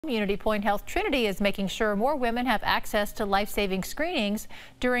UnityPoint Health-Trinity is making sure more women have access to life-saving screenings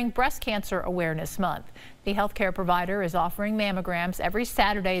during Breast Cancer Awareness Month. The healthcare provider is offering mammograms every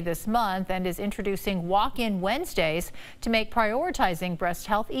Saturday this month and is introducing walk-in Wednesdays to make prioritizing breast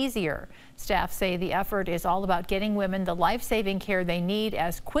health easier. Staff say the effort is all about getting women the life-saving care they need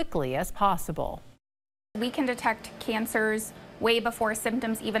as quickly as possible. We can detect cancers way before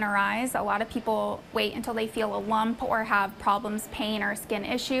symptoms even arise. A lot of people wait until they feel a lump or have problems, pain, or skin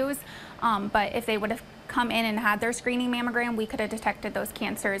issues. But if they would have come in and had their screening mammogram, we could have detected those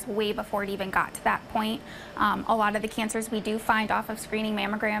cancers way before it even got to that point. A lot of the cancers we do find off of screening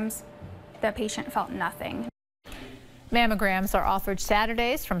mammograms, the patient felt nothing. Mammograms are offered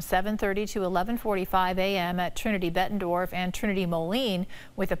Saturdays from 7:30 to 11:45 a.m. at Trinity Bettendorf and Trinity Moline,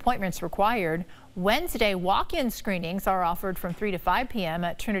 with appointments required. Wednesday walk-in screenings are offered from 3 to 5 p.m.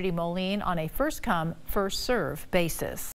 at Trinity Moline on a first-come, first-serve basis.